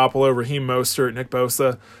 Jimmy Garoppolo, Raheem Mostert, Nick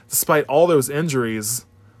Bosa. Despite all those injuries,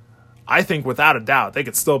 I think without a doubt they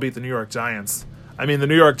could still beat the New York Giants. I mean, the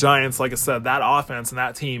New York Giants, like I said, that offense and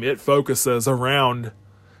that team, it focuses around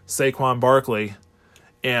Saquon Barkley.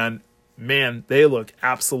 And, man, they look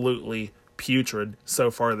absolutely putrid so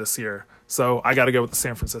far this year. So I got to go with the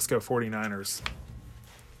San Francisco 49ers.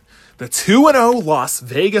 The 2-0 Las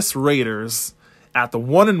Vegas Raiders at the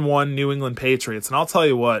 1-1 New England Patriots. And I'll tell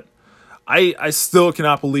you what, I still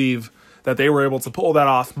cannot believe that they were able to pull that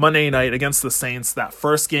off Monday night against the Saints, that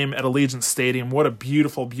first game at Allegiant Stadium. What a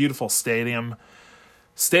beautiful, beautiful stadium.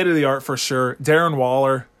 State of the art for sure. Darren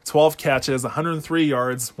Waller, 12 catches, 103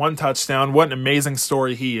 yards, 1 touchdown. What an amazing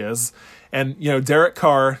story he is. And, Derek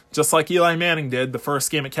Carr, just like Eli Manning did the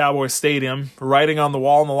first game at Cowboy Stadium, writing on the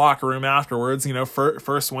wall in the locker room afterwards,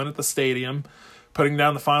 first win at the stadium, putting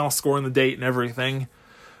down the final score and the date and everything.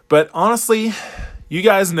 But honestly, you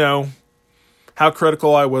guys know how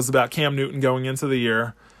critical I was about Cam Newton going into the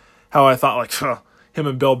year, how I thought, him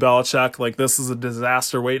and Bill Belichick, this is a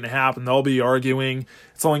disaster waiting to happen. They'll be arguing.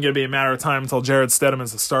 It's only going to be a matter of time until Jared Stidham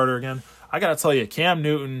is the starter again. I got to tell you, Cam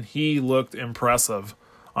Newton, he looked impressive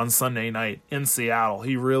on Sunday night in Seattle.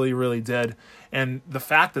 He really, really did. And the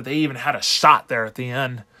fact that they even had a shot there at the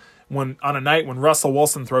end, on a night when Russell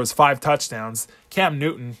Wilson throws 5 touchdowns, Cam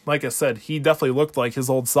Newton, like I said, he definitely looked like his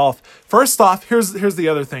old self. First off, here's the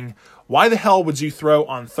other thing. Why the hell would you throw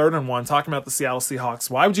on 3rd and 1, talking about the Seattle Seahawks,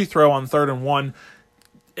 why would you throw on 3rd and 1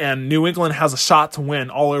 and New England has a shot to win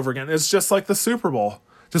all over again? It's just like the Super Bowl.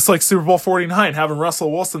 Just like Super Bowl 49, having Russell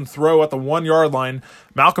Wilson throw at the 1-yard line.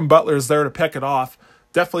 Malcolm Butler is there to pick it off.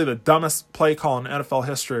 Definitely the dumbest play call in NFL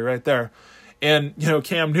history right there. And,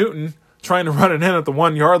 Cam Newton trying to run it in at the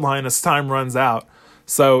 1-yard line as time runs out.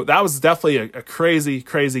 So that was definitely a crazy,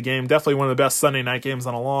 crazy game. Definitely one of the best Sunday night games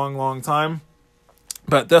in a long, long time.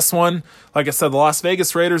 But this one, like I said, the Las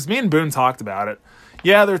Vegas Raiders, me and Boone talked about it.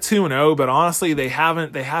 Yeah, they're 2-0, but honestly, they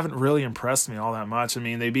haven't really impressed me all that much. I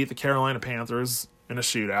mean, they beat the Carolina Panthers in a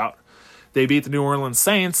shootout. They beat the New Orleans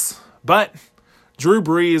Saints, but Drew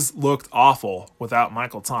Brees looked awful without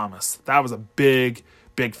Michael Thomas. That was a big,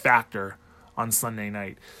 big factor on Sunday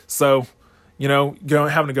night. So,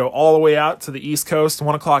 having to go all the way out to the East Coast,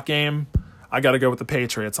 1 o'clock game, I got to go with the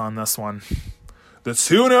Patriots on this one. The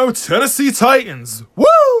 2-0 Tennessee Titans,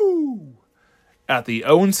 woo! At the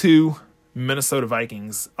 0-2 Minnesota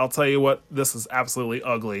Vikings. I'll tell you what, this is absolutely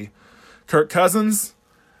ugly. Kirk Cousins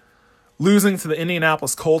losing to the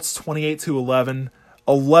Indianapolis Colts 28-11.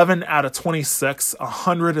 11 out of 26,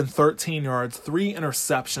 113 yards, 3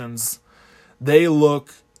 interceptions. They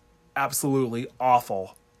look absolutely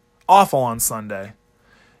awful. Awful on Sunday.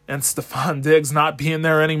 And Stephon Diggs not being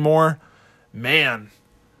there anymore, man.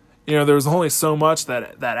 There was only so much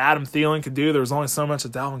that Adam Thielen could do. There was only so much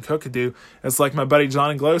that Dalvin Cook could do. It's like my buddy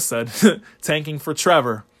Johnny Glow said, tanking for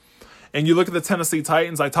Trevor. And you look at the Tennessee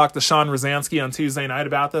Titans, I talked to Sean Rosansky on Tuesday night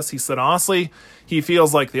about this. He said, honestly, he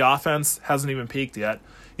feels like the offense hasn't even peaked yet.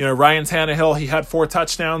 Ryan Tannehill, he had 4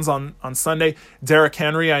 touchdowns on Sunday. Derrick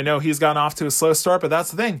Henry, I know he's gotten off to a slow start, but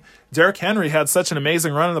that's the thing. Derrick Henry had such an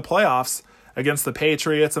amazing run in the playoffs against the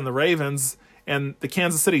Patriots and the Ravens. And the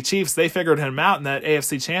Kansas City Chiefs, they figured him out in that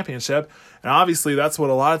AFC Championship. And obviously that's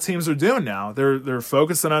what a lot of teams are doing now. They're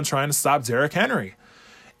focusing on trying to stop Derrick Henry.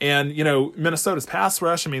 And, Minnesota's pass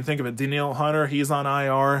rush, think of it, Danielle Hunter, he's on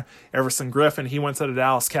IR. Everson Griffin, he went to the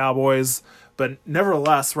Dallas Cowboys. But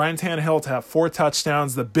nevertheless, Ryan Tannehill to have 4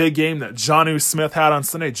 touchdowns, the big game that Jonnu Smith had on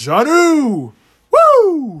Sunday. Jonnu!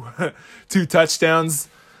 Woo! 2 touchdowns.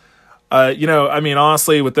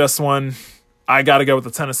 Honestly, with this one, I got to go with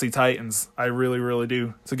the Tennessee Titans. I really, really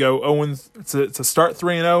do. To go to start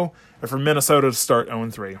 3-0, and for Minnesota to start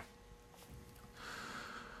 0-3.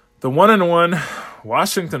 The 1-1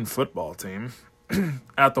 Washington football team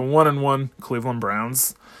at the 1-1 Cleveland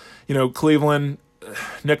Browns. Cleveland,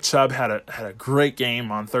 Nick Chubb had a great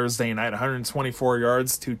game on Thursday night, 124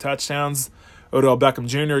 yards, 2 touchdowns. Odell Beckham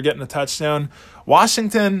Jr. getting a touchdown.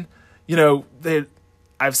 Washington,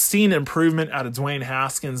 I've seen improvement out of Dwayne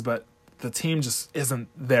Haskins, but the team just isn't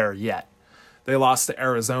there yet. They lost to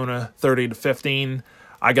Arizona 30-15.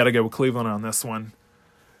 I got to go with Cleveland on this one.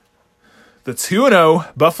 The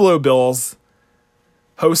 2-0 Buffalo Bills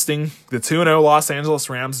hosting the 2-0 Los Angeles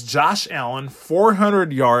Rams. Josh Allen,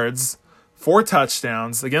 400 yards, 4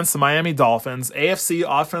 touchdowns against the Miami Dolphins. AFC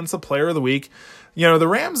Offensive Player of the Week. The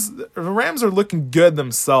Rams are looking good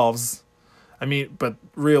themselves. But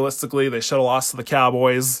realistically, they should have lost to the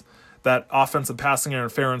Cowboys. That offensive passing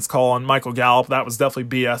interference call on Michael Gallup, that was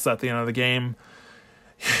definitely BS at the end of the game.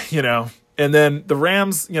 And then the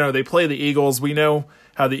Rams, they play the Eagles. We know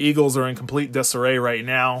how the Eagles are in complete disarray right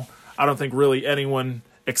now. I don't think really anyone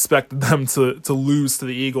expected them to lose to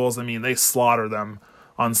the Eagles. They slaughtered them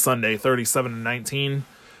on Sunday, 37-19.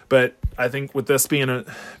 But I think with this being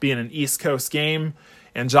an East Coast game,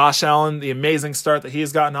 and Josh Allen, the amazing start that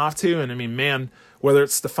he's gotten off to, and whether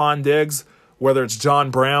it's Stephon Diggs, whether it's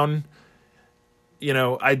John Brown,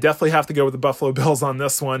 I definitely have to go with the Buffalo Bills on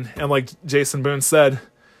this one. And like Jason Boone said,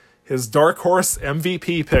 his dark horse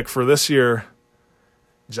MVP pick for this year,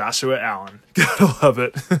 Joshua Allen. Gotta love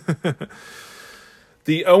it.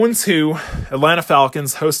 The 0-2 Atlanta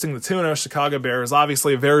Falcons hosting the 2-0 Chicago Bears.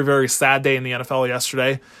 Obviously a very, very sad day in the NFL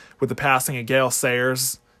yesterday with the passing of Gale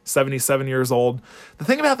Sayers, 77 years old. The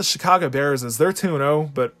thing about the Chicago Bears is they're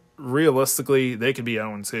 2-0, but realistically they could be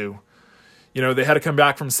 0-2. They had to come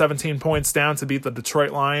back from 17 points down to beat the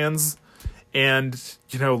Detroit Lions. And,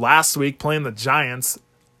 last week playing the Giants,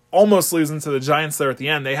 almost losing to the Giants there at the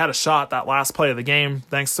end. They had a shot that last play of the game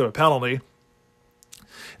thanks to a penalty. And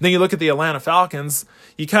then you look at the Atlanta Falcons,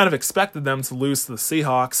 you kind of expected them to lose to the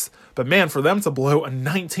Seahawks. But man, for them to blow a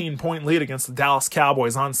 19-point lead against the Dallas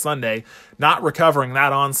Cowboys on Sunday, not recovering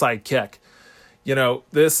that onside kick.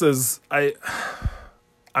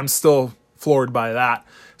 I'm still floored by that.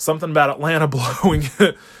 Something about Atlanta blowing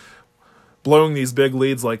these big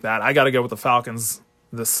leads like that. I got to go with the Falcons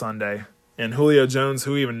this Sunday. And Julio Jones,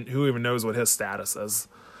 who even knows what his status is.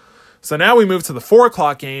 So now we move to the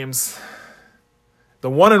 4:00 games. The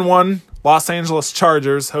 1-1 Los Angeles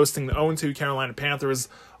Chargers hosting the 0-2 Carolina Panthers.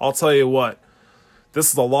 I'll tell you what,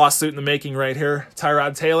 this is a lawsuit in the making right here.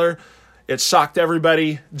 Tyrod Taylor, it shocked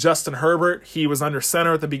everybody. Justin Herbert, he was under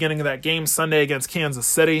center at the beginning of that game Sunday against Kansas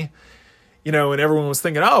City. And everyone was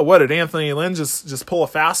thinking, oh, what, did Anthony Lynn just pull a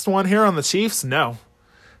fast one here on the Chiefs? No.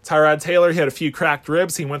 Tyrod Taylor, he had a few cracked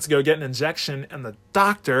ribs. He went to go get an injection, and the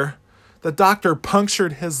doctor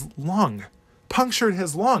punctured his lung.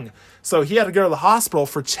 So he had to go to the hospital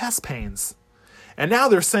for chest pains. And now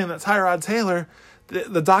they're saying that Tyrod Taylor,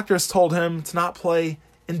 the doctors told him to not play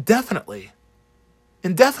indefinitely.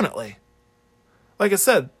 Like I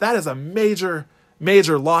said, that is a major,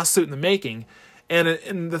 major lawsuit in the making.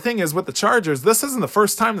 And the thing is, with the Chargers, this isn't the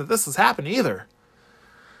first time that this has happened either.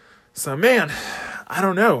 So, man, I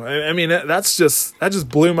don't know. That just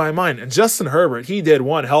blew my mind. And Justin Herbert, he did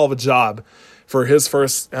one hell of a job for his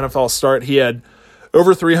first NFL start. He had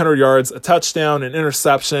over 300 yards, a touchdown, an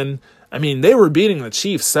interception. They were beating the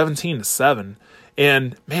Chiefs 17-7.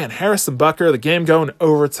 And, man, Harrison Butker, the game going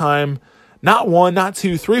overtime. Not one, not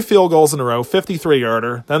two, 3 field goals in a row,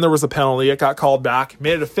 53-yarder. Then there was a penalty. It got called back.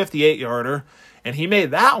 Made it a 58-yarder. And he made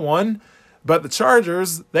that one. But the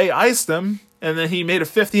Chargers, they iced him. And then he made a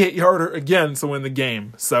 58-yarder again to win the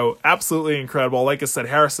game. So absolutely incredible. Like I said,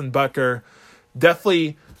 Harrison Butker,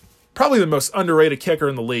 definitely probably the most underrated kicker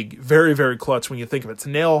in the league. Very, very clutch when you think of it. To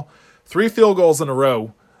nail 3 field goals in a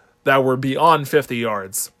row that were beyond 50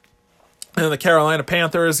 yards. And the Carolina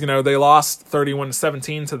Panthers, they lost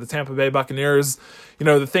 31-17 to the Tampa Bay Buccaneers.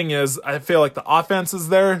 The thing is, I feel like the offense is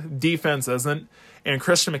there, defense isn't. And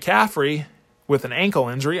Christian McCaffrey with an ankle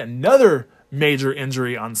injury, another major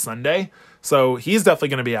injury on Sunday. So he's definitely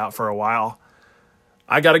going to be out for a while.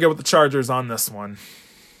 I got to go with the Chargers on this one.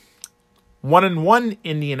 1-1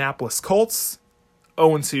 Indianapolis Colts.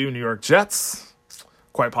 0-2 New York Jets.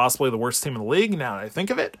 Quite possibly the worst team in the league now that I think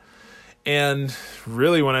of it. And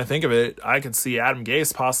really, when I think of it, I could see Adam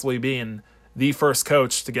Gase possibly being the first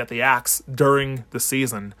coach to get the axe during the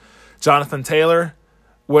season. Jonathan Taylor,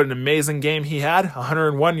 what an amazing game he had.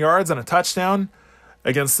 101 yards and a touchdown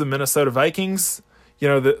against the Minnesota Vikings.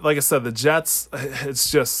 Like I said, the Jets,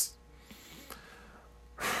 it's just,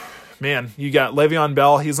 man, you got Le'Veon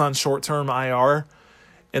Bell. He's on short-term IR.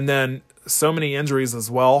 And then so many injuries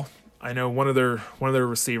as well. I know one of their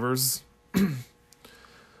receivers.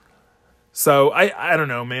 So I don't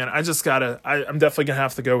know, man. I'm definitely going to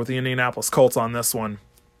have to go with the Indianapolis Colts on this one.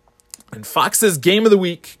 And Fox's game of the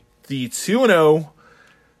week, the 2-0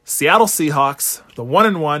 Seattle Seahawks, the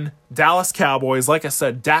 1-1 Dallas Cowboys. Like I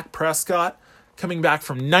said, Dak Prescott coming back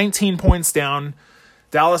from 19 points down.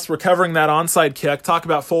 Dallas recovering that onside kick. Talk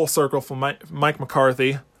about full circle from Mike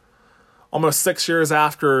McCarthy. Almost 6 years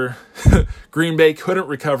after Green Bay couldn't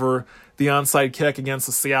recover the onside kick against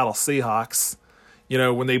the Seattle Seahawks.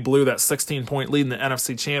 When they blew that 16-point lead in the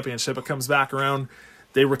NFC Championship, it comes back around.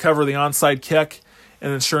 They recover the onside kick.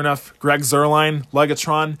 And then sure enough, Greg Zuerlein,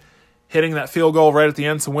 Legatron, hitting that field goal right at the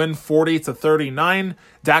end to win 40-39.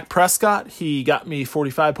 Dak Prescott, he got me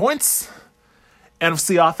 45 points.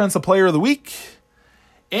 NFC Offensive Player of the Week.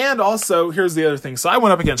 And also, here's the other thing. So I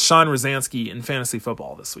went up against Sean Rosansky in fantasy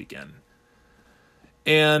football this weekend.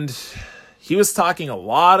 And he was talking a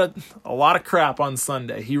lot of crap on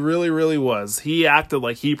Sunday. He really, really was. He acted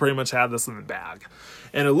like he pretty much had this in the bag.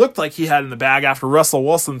 And it looked like he had it in the bag after Russell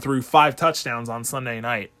Wilson threw 5 touchdowns on Sunday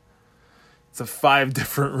night to 5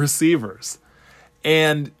 different receivers.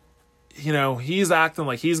 And, he's acting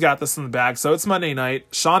like he's got this in the bag. So it's Monday night.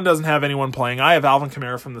 Sean doesn't have anyone playing. I have Alvin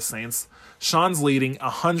Kamara from the Saints. Sean's leading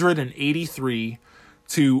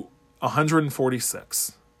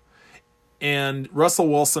 183-146. And Russell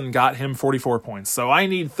Wilson got him 44 points. So I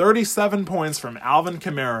need 37 points from Alvin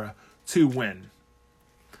Kamara to win.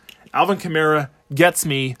 Alvin Kamara gets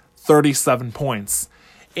me 37 points.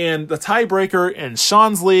 And the tiebreaker in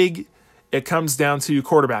Sean's league, it comes down to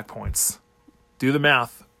quarterback points. Do the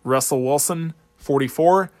math. Russell Wilson,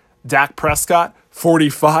 44. Dak Prescott,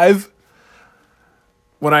 45.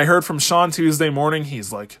 When I heard from Sean Tuesday morning,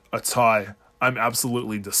 he's like, a tie. I'm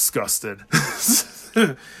absolutely disgusted.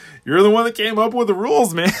 You're the one that came up with the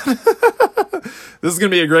rules, man. This is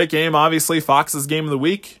going to be a great game. Obviously, Fox's game of the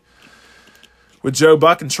week with Joe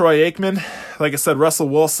Buck and Troy Aikman. Like I said, Russell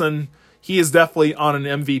Wilson, he is definitely on an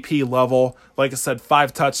MVP level. Like I said,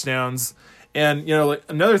 5 touchdowns. And,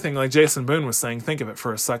 another thing, like Jason Boone was saying, think of it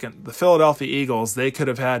for a second. The Philadelphia Eagles, they could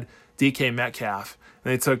have had DK Metcalf.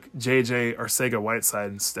 And they took JJ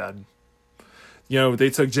Arcega-Whiteside instead.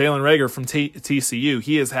 They took Jalen Reagor from TCU.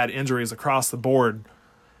 He has had injuries across the board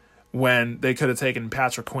when they could have taken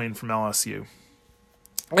Patrick Queen from LSU.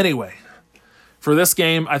 Anyway, for this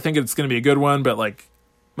game, I think it's going to be a good one, but like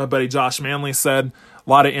my buddy Josh Manley said, a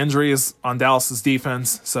lot of injuries on Dallas's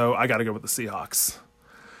defense, so I got to go with the Seahawks.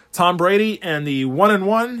 Tom Brady and the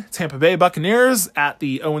 1-1 Tampa Bay Buccaneers at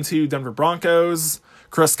the 0-2 Denver Broncos.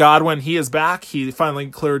 Chris Godwin, he is back. He finally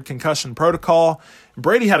cleared concussion protocol.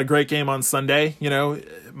 Brady had a great game on Sunday.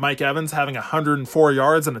 Mike Evans having 104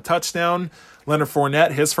 yards and a touchdown. Leonard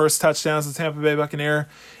Fournette, his first touchdown as a Tampa Bay Buccaneer.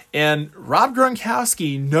 And Rob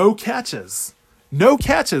Gronkowski, no catches. No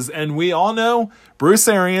catches. And we all know Bruce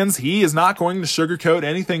Arians, he is not going to sugarcoat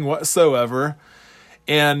anything whatsoever.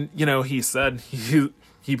 And, he said, he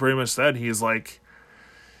pretty much said, he's like,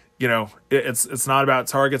 it's not about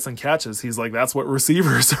targets and catches. He's like, that's what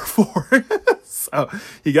receivers are for. So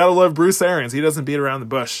you got to love Bruce Arians. He doesn't beat around the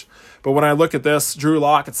bush. But when I look at this, Drew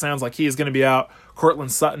Lock, it sounds like he's going to be out.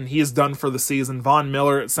 Cortland Sutton, he's done for the season. Von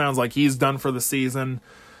Miller, it sounds like he's done for the season.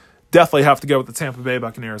 Definitely have to go with the Tampa Bay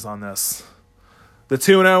Buccaneers on this. The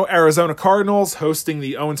 2-0 Arizona Cardinals hosting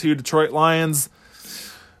the 0-2 Detroit Lions.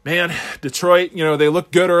 Man, Detroit, they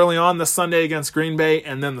looked good early on this Sunday against Green Bay,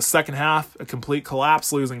 and then the second half, a complete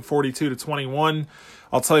collapse, losing 42-21.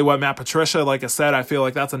 I'll tell you what, Matt Patricia, like I said, I feel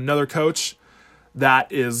like that's another coach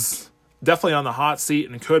that is definitely on the hot seat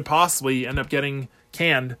and could possibly end up getting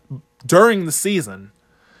canned during the season.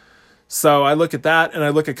 So I look at that, and I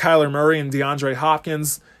look at Kyler Murray and DeAndre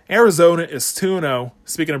Hopkins. Arizona is 2-0.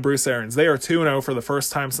 Speaking of Bruce Arians, they are 2-0 for the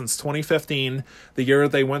first time since 2015, the year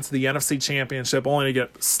they went to the NFC Championship, only to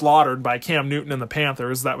get slaughtered by Cam Newton and the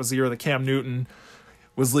Panthers. That was the year that Cam Newton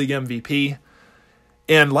was league MVP.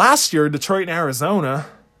 And last year, Detroit and Arizona,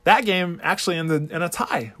 that game actually ended in a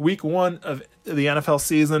tie. Week 1 of the NFL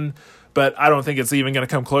season, but I don't think it's even going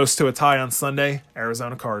to come close to a tie on Sunday.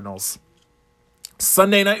 Arizona Cardinals.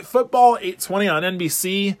 Sunday Night Football, 8:20 on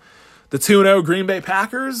NBC. The 2-0 Green Bay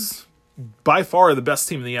Packers, by far the best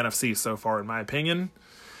team in the NFC so far, in my opinion.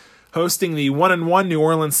 Hosting the 1-1 New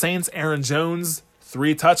Orleans Saints, Aaron Jones,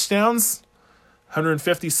 3 touchdowns,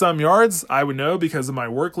 150-some yards. I would know because of my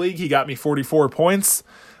work league. He got me 44 points.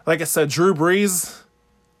 Like I said, Drew Brees,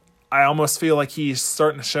 I almost feel like he's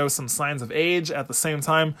starting to show some signs of age. At the same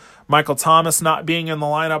time, Michael Thomas not being in the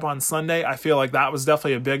lineup on Sunday, I feel like that was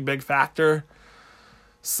definitely a big, big factor.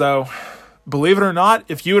 So, believe it or not,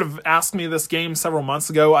 if you would have asked me this game several months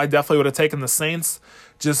ago, I definitely would have taken the Saints,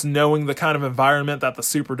 just knowing the kind of environment that the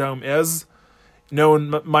Superdome is.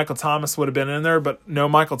 knowing Michael Thomas would have been in there, but no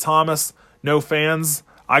Michael Thomas, no fans.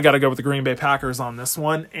 I got to go with the Green Bay Packers on this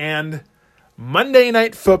one. And Monday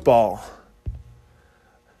Night Football.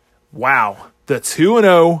 Wow. The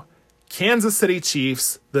 2-0 Kansas City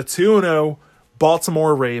Chiefs, the 2-0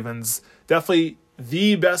 Baltimore Ravens. Definitely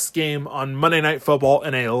the best game on Monday Night Football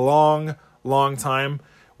in a long, long time.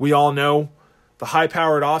 We all know the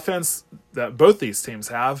high-powered offense that both these teams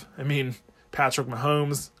have. I mean, Patrick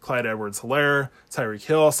Mahomes, Clyde Edwards-Helaire, Tyreek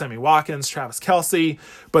Hill, Sammy Watkins, Travis Kelce.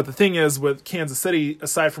 But the thing is, with Kansas City,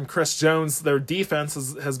 aside from Chris Jones, their defense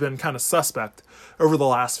has been kind of suspect over the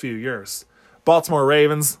last few years. Baltimore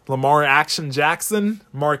Ravens, Lamar Action Jackson,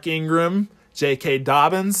 Mark Ingram, J.K.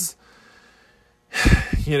 Dobbins,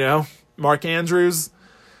 Mark Andrews.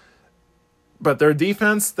 But their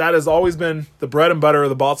defense, that has always been the bread and butter of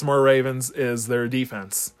the Baltimore Ravens, is their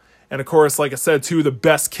defense. And of course, like I said, two of the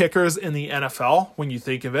best kickers in the NFL when you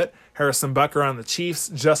think of it. Harrison Butker on the Chiefs,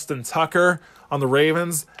 Justin Tucker on the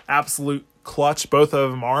Ravens. Absolute clutch, both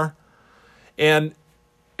of them are. And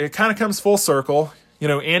it kind of comes full circle.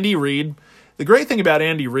 Andy Reid. The great thing about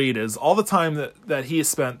Andy Reid is all the time that he has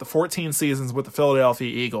spent, the 14 seasons with the Philadelphia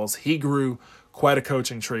Eagles, he grew quite a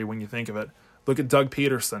coaching tree when you think of it. Look at Doug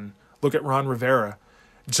Peterson. Look at Ron Rivera.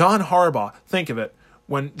 John Harbaugh. Think of it.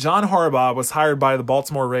 When John Harbaugh was hired by the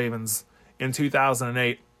Baltimore Ravens in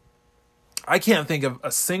 2008, I can't think of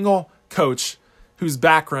a single coach whose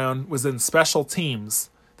background was in special teams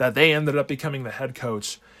that they ended up becoming the head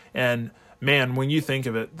coach. And man, when you think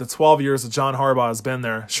of it, the 12 years that John Harbaugh has been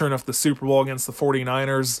there, sure enough, the Super Bowl against the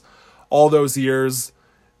 49ers, all those years,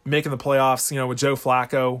 making the playoffs, with Joe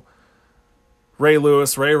Flacco, Ray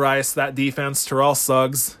Lewis, Ray Rice, that defense, Terrell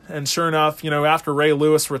Suggs. And sure enough, after Ray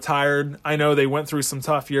Lewis retired, I know they went through some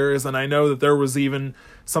tough years, and I know that there was even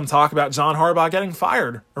some talk about John Harbaugh getting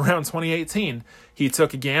fired around 2018. He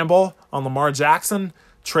took a gamble on Lamar Jackson,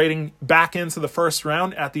 trading back into the first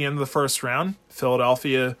round at the end of the first round.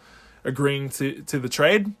 Philadelphia agreeing to the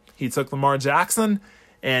trade. He took Lamar Jackson,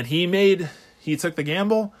 and he took the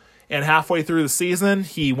gamble. And halfway through the season,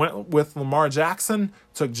 he went with Lamar Jackson,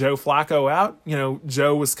 took Joe Flacco out.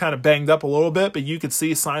 Joe was kind of banged up a little bit, but you could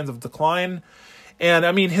see signs of decline.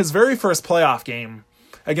 And, his very first playoff game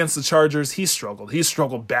against the Chargers, he struggled. He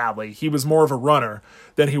struggled badly. He was more of a runner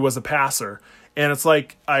than he was a passer. And it's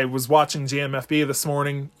like I was watching GMFB this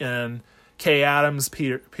morning, and Kay Adams,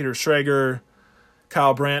 Peter Schrager,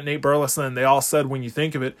 Kyle Brandt, Nate Burleson, they all said, when you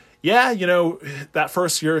think of it, yeah, that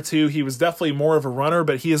first year or two, he was definitely more of a runner,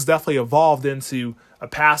 but he has definitely evolved into a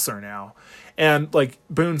passer now. And like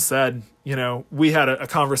Boone said, we had a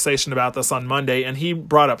conversation about this on Monday, and he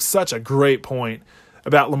brought up such a great point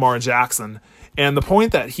about Lamar Jackson. And the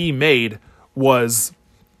point that he made was,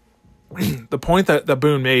 the point that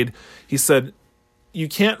Boone made, he said, you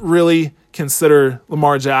can't really consider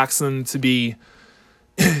Lamar Jackson to be,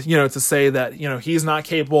 to say that, he's not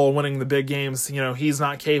capable of winning the big games. He's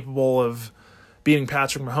not capable of beating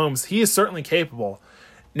Patrick Mahomes. He is certainly capable.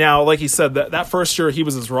 Now, like he said, that first year, he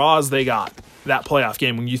was as raw as they got. That playoff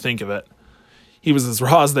game, when you think of it, he was as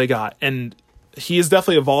raw as they got. And he has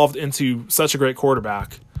definitely evolved into such a great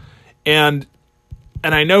quarterback. And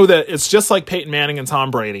I know that it's just like Peyton Manning and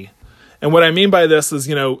Tom Brady. And what I mean by this is,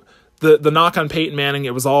 the knock on Peyton Manning,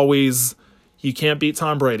 it was always, you can't beat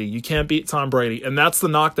Tom Brady. You can't beat Tom Brady. And that's the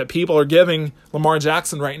knock that people are giving Lamar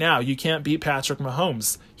Jackson right now. You can't beat Patrick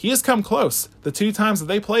Mahomes. He has come close. The two times that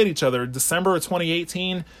they played each other, December of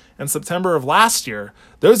 2018 and September of last year,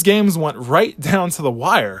 those games went right down to the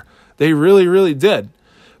wire. They really, really did.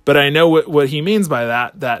 But I know what he means by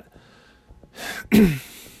that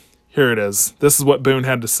here it is. This is what Boone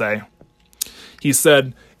had to say. He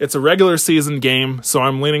said, it's a regular season game, so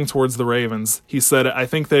I'm leaning towards the Ravens. He said, I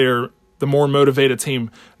think they are the more motivated team.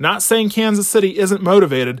 Not saying Kansas City isn't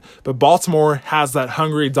motivated, but Baltimore has that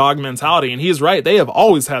hungry dog mentality. And he's right. They have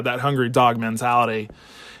always had that hungry dog mentality.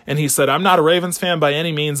 And he said, I'm not a Ravens fan by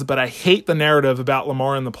any means, but I hate the narrative about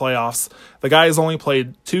Lamar in the playoffs. The guy has only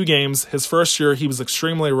played 2 games. His first year, he was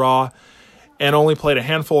extremely raw and only played a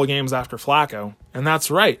handful of games after Flacco. And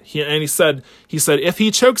that's right. He said, if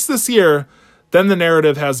he chokes this year, then the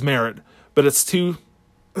narrative has merit, but it's too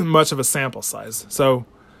much of a sample size. So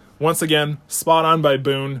once again, spot on by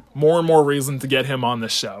Boone. More and more reason to get him on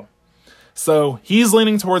this show. So he's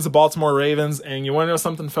leaning towards the Baltimore Ravens, and you want to know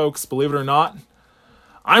something, folks? Believe it or not,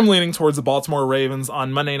 I'm leaning towards the Baltimore Ravens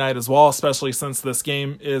on Monday night as well, especially since this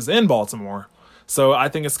game is in Baltimore. So I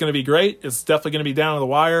think it's going to be great. It's definitely going to be down to the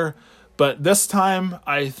wire. But this time,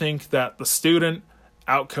 I think that the student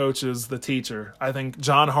outcoaches the teacher. I think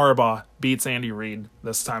John Harbaugh beats Andy Reid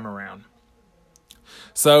this time around.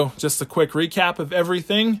 So just a quick recap of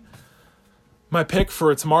everything. My pick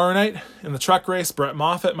for tomorrow night in the truck race, Brett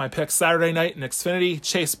Moffitt. My pick Saturday night in Xfinity,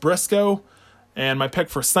 Chase Briscoe. And my pick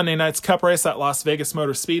for Sunday night's Cup race at Las Vegas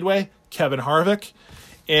Motor Speedway, Kevin Harvick.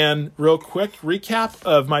 And real quick recap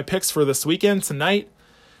of my picks for this weekend tonight.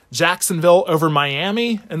 Jacksonville over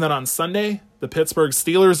Miami. And then on Sunday, the Pittsburgh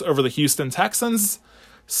Steelers over the Houston Texans.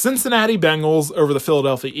 Cincinnati Bengals over the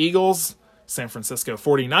Philadelphia Eagles. San Francisco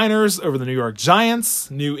 49ers over the New York Giants.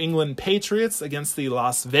 New England Patriots against the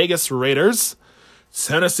Las Vegas Raiders.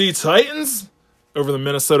 Tennessee Titans over the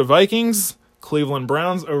Minnesota Vikings. Cleveland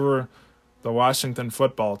Browns over the Washington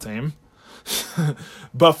football team.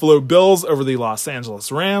 Buffalo Bills over the Los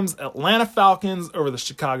Angeles Rams. Atlanta Falcons over the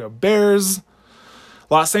Chicago Bears.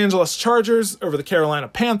 Los Angeles Chargers over the Carolina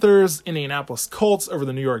Panthers. Indianapolis Colts over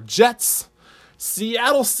the New York Jets.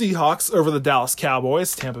 Seattle Seahawks over the Dallas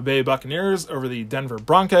Cowboys. Tampa Bay Buccaneers over the Denver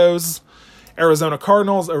Broncos. Arizona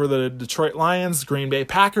Cardinals over the Detroit Lions. Green Bay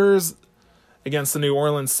Packers against the New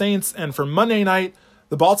Orleans Saints. And for Monday night,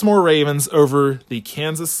 the Baltimore Ravens over the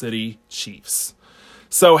Kansas City Chiefs.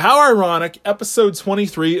 So how ironic, episode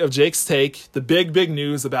 23 of Jake's Take, the big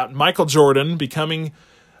news about Michael Jordan becoming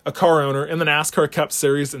a car owner in the NASCAR Cup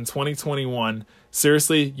Series in 2021.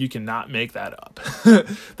 Seriously, you cannot make that up.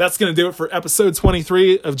 That's going to do it for episode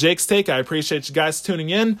 23 of Jake's Take. I appreciate you guys tuning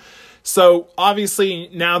in. So obviously,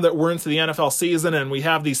 now that we're into the NFL season and we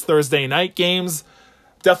have these Thursday night games,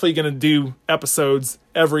 definitely going to do episodes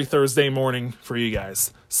every Thursday morning for you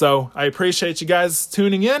guys. So I appreciate you guys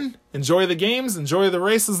tuning in. Enjoy the games. Enjoy the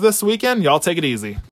races this weekend. Y'all take it easy.